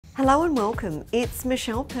Hello and welcome. It's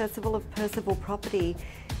Michelle Percival of Percival Property,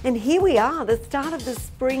 and here we are, the start of the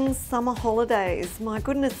spring summer holidays. My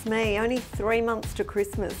goodness me, only 3 months to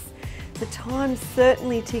Christmas. The time's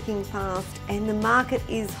certainly ticking fast and the market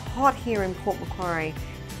is hot here in Port Macquarie.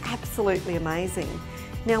 Absolutely amazing.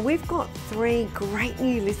 Now we've got 3 great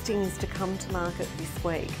new listings to come to market this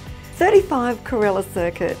week. 35 Corella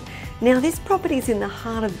Circuit. Now this property is in the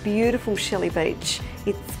heart of beautiful Shelley Beach.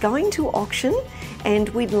 It's going to auction and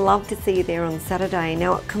we'd love to see you there on Saturday.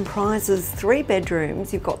 Now it comprises 3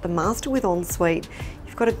 bedrooms. You've got the master with ensuite.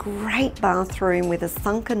 You've got a great bathroom with a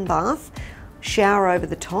sunken bath, shower over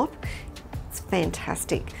the top. It's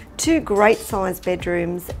fantastic. 2 great sized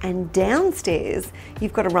bedrooms, and downstairs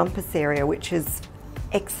you've got a rumpus area which is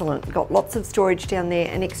excellent. Got lots of storage down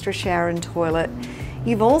there, an extra shower and toilet.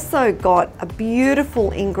 You've also got a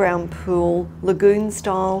beautiful in-ground pool, lagoon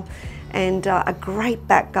style, and a great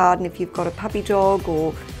back garden if you've got a puppy dog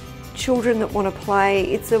or children that want to play.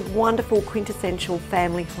 It's a wonderful quintessential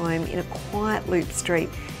family home in a quiet loop street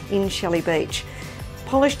in Shelley Beach.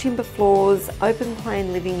 Polished timber floors, open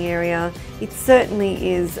plan living area. It certainly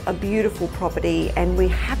is a beautiful property and we're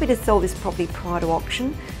happy to sell this property prior to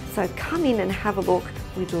auction. So come in and have a look.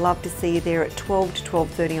 We'd love to see you there at 12 to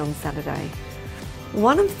 12:30 on Saturday.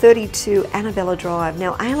 1 of 32 Annabella Drive.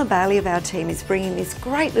 Now Ayla Bailey of our team is bringing this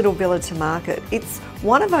great little villa to market. It's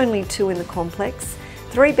one of only 2 in the complex,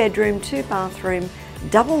 3 bedroom, 2 bathroom,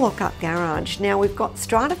 double lock-up garage. Now we've got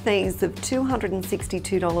strata fees of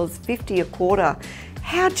 $262.50 a quarter.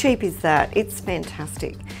 How cheap is that? It's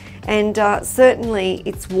fantastic. And certainly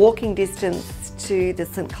it's walking distance to the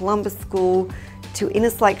St Columba School, to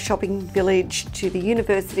Innes Lake Shopping Village, to the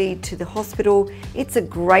university, to the hospital. It's a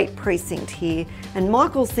great precinct here, and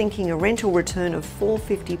Michael's thinking a rental return of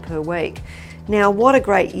 $450 per week. Now what a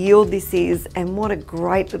great yield this is, and what a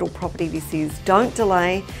great little property this is. Don't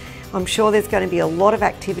delay. I'm sure there's going to be a lot of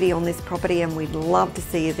activity on this property and we'd love to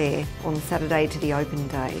see you there on Saturday to the open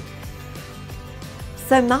day.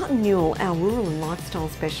 So Martin Newell, our rural and lifestyle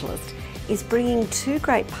specialist, is bringing 2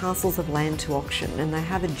 great parcels of land to auction, and they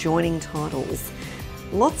have adjoining titles.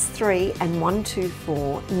 Lots 3 and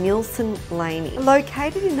 124 Nielsen Lane.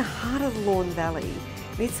 Located in the heart of the Lawn Valley,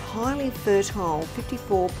 this highly fertile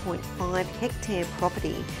 54.5 hectare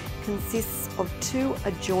property consists of 2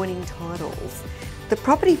 adjoining titles. The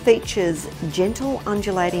property features gentle,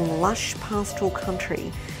 undulating, lush pastoral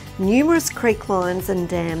country. Numerous creek lines and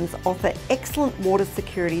dams offer excellent water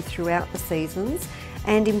security throughout the seasons,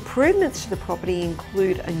 and improvements to the property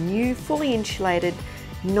include a new fully insulated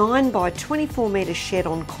 9 by 24 metre shed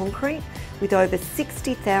on concrete with over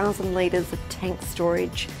 60,000 litres of tank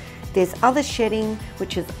storage. There's other shedding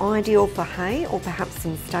which is ideal for hay or perhaps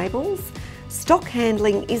some stables. Stock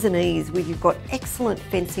handling is an ease where you've got excellent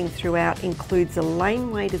fencing throughout, includes a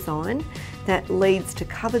laneway design that leads to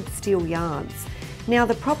covered steel yards. Now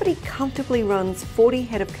the property comfortably runs 40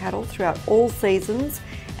 head of cattle throughout all seasons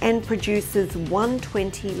and produces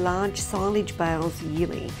 120 large silage bales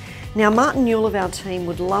yearly. Now Martin Newell of our team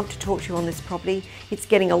would love to talk to you on this property. It's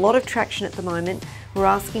getting a lot of traction at the moment. We're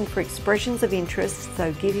asking for expressions of interest,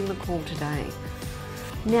 so give him a call today.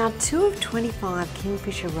 Now 2 of 25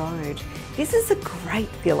 Kingfisher Road. This is a great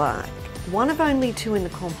villa, one of only 2 in the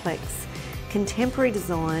complex. Contemporary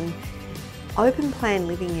design, open plan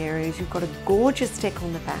living areas. You've got a gorgeous deck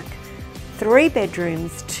on the back. 3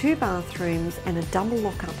 bedrooms, 2 bathrooms and a double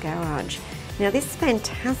lock-up garage. Now this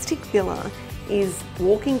fantastic villa is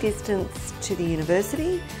walking distance to the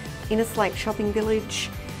university, Innes Lake Shopping Village,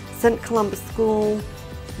 St Columba School,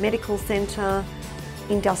 Medical Centre,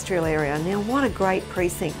 industrial area. Now what a great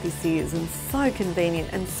precinct this is, and so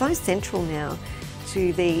convenient and so central now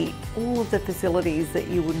to all of the facilities that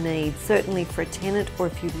you would need, certainly for a tenant or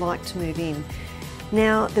if you'd like to move in.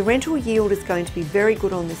 Now the rental yield is going to be very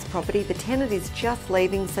good on this property. The tenant is just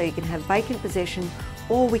leaving, so you can have vacant possession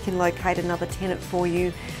or we can locate another tenant for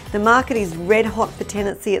you. The market is red hot for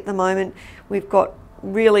tenancy at the moment. We've got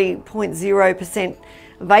really 0.0%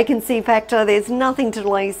 vacancy factor. There's nothing to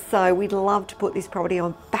lease, so we'd love to put this property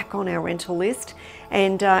back on our rental list.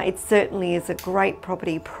 And it certainly is a great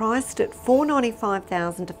property, priced at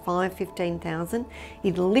 $495,000 to $515,000.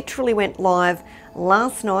 It literally went live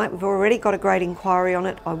last night. We've already got a great inquiry on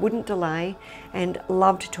it. I wouldn't delay, and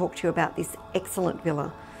love to talk to you about this excellent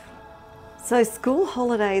villa. So school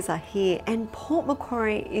holidays are here and Port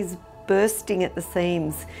Macquarie is bursting at the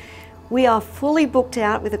seams. We are fully booked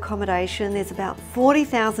out with accommodation. There's about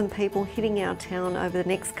 40,000 people hitting our town over the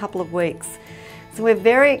next couple of weeks. So we're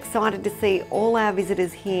very excited to see all our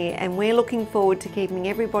visitors here, and we're looking forward to keeping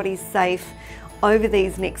everybody safe over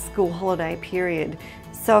these next school holiday period.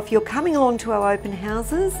 So if you're coming along to our open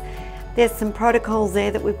houses, there's some protocols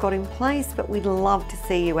there that we've got in place, but we'd love to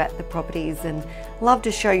see you at the properties and love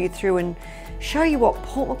to show you through and show you what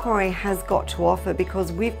Port Macquarie has got to offer,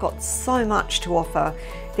 because we've got so much to offer.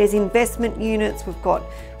 There's investment units, we've got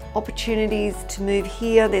opportunities to move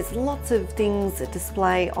here. There's lots of things at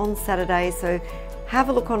display on Saturday, so have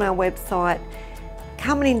a look on our website.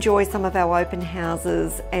 Come and enjoy some of our open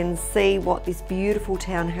houses and see what this beautiful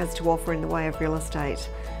town has to offer in the way of real estate.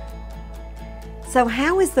 So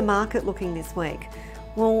how is the market looking this week?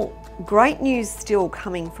 Well, great news still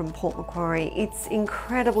coming from Port Macquarie. It's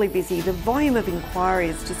incredibly busy. The volume of inquiry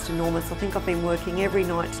is just enormous. I think I've been working every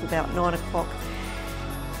night till about 9 o'clock.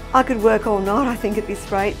 I could work all night, I think, at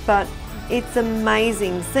this rate, but it's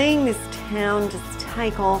amazing seeing this town just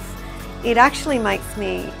take off. It actually makes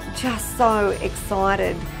me just so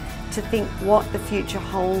excited to think what the future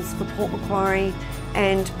holds for Port Macquarie,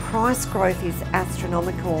 and price growth is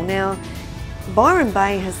astronomical. Now, Byron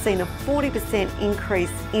Bay has seen a 40%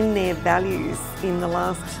 increase in their values in the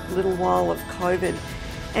last little while of COVID.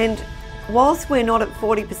 And whilst we're not at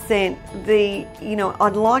 40%,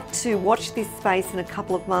 I'd like to watch this space in a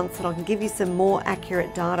couple of months and I can give you some more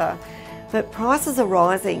accurate data. But prices are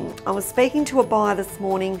rising. I was speaking to a buyer this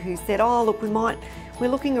morning who said, oh look, we're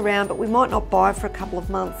looking around, but we might not buy for a couple of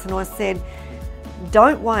months. And I said,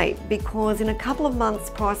 don't wait, because in a couple of months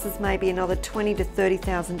prices may be another $20,000 to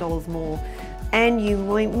 $30,000 more. And you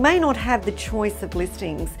may not have the choice of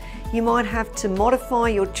listings. You might have to modify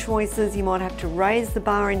your choices, you might have to raise the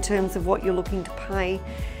bar in terms of what you're looking to pay,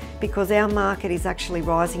 because our market is actually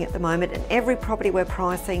rising at the moment, and every property we're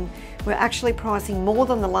actually pricing more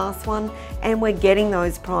than the last one, and we're getting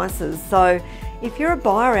those prices. So if you're a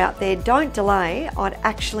buyer out there, don't delay. I'd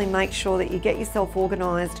actually make sure that you get yourself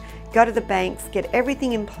organised, go to the banks, get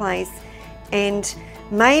everything in place, and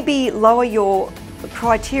maybe lower your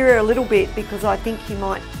criteria a little bit, because I think you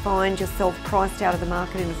might find yourself priced out of the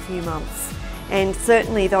market in a few months. And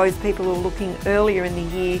certainly those people who are looking earlier in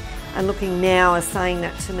the year and looking now are saying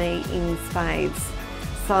that to me in spades.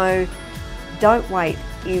 So don't wait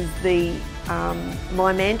is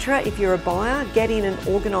my mantra. If you're a buyer, get in and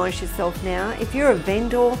organise yourself now. If you're a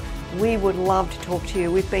vendor, we would love to talk to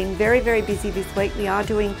you. We've been very, very busy this week. We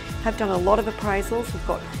have done a lot of appraisals. We've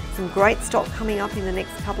got some great stock coming up in the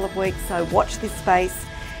next couple of weeks, so watch this space.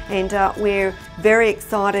 And we're very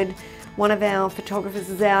excited. One of our photographers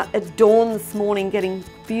is out at dawn this morning getting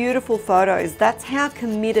beautiful photos. That's how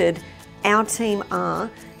committed our team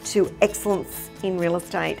are to excellence in real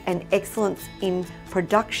estate and excellence in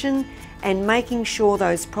production and making sure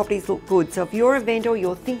those properties look good. So if you're a vendor,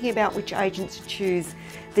 you're thinking about which agents to choose,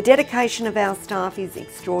 the dedication of our staff is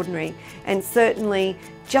extraordinary, and certainly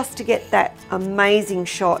just to get that amazing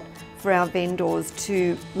shot for our vendors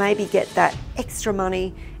to maybe get that extra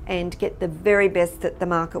money and get the very best that the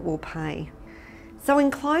market will pay. So in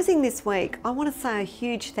closing this week, I want to say a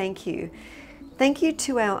huge thank you. Thank you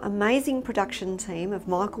to our amazing production team of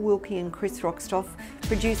Michael Wilkie and Chris Rockstoff,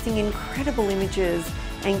 producing incredible images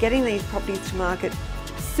and getting these properties to market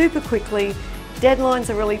super quickly. Deadlines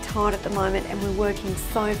are really tight at the moment and we're working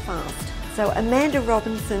so fast. So Amanda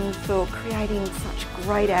Robinson for creating such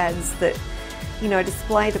great ads that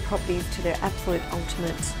display the properties to their absolute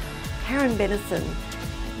ultimate. Karen Bennison,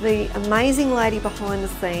 the amazing lady behind the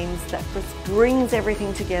scenes that just brings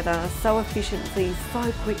everything together so efficiently,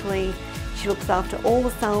 so quickly. She looks after all the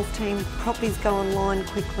sales team, properties go online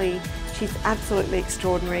quickly. She's absolutely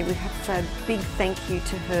extraordinary. We have to say a big thank you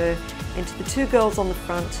to her and to the two girls on the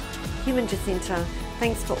front, Kim and Jacinta.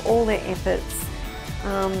 Thanks for all their efforts.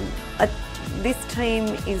 This team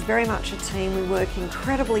is very much a team. We work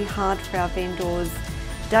incredibly hard for our vendors,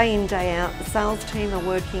 day in, day out. The sales team are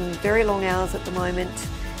working very long hours at the moment.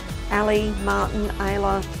 Ali, Martin,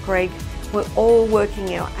 Ayla, Greg, we're all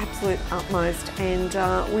working our absolute utmost, and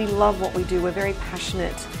we love what we do. We're very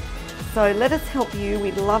passionate. So let us help you.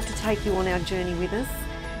 We'd love to take you on our journey with us.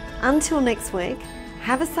 Until next week,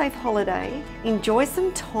 have a safe holiday, enjoy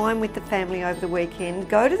some time with the family over the weekend,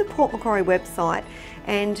 go to the Port Macquarie website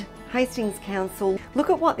and Hastings Council. Look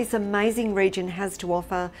at what this amazing region has to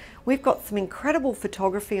offer. We've got some incredible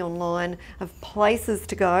photography online of places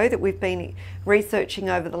to go that we've been researching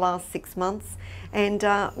over the last 6 months, and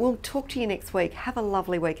we'll talk to you next week. Have a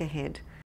lovely week ahead.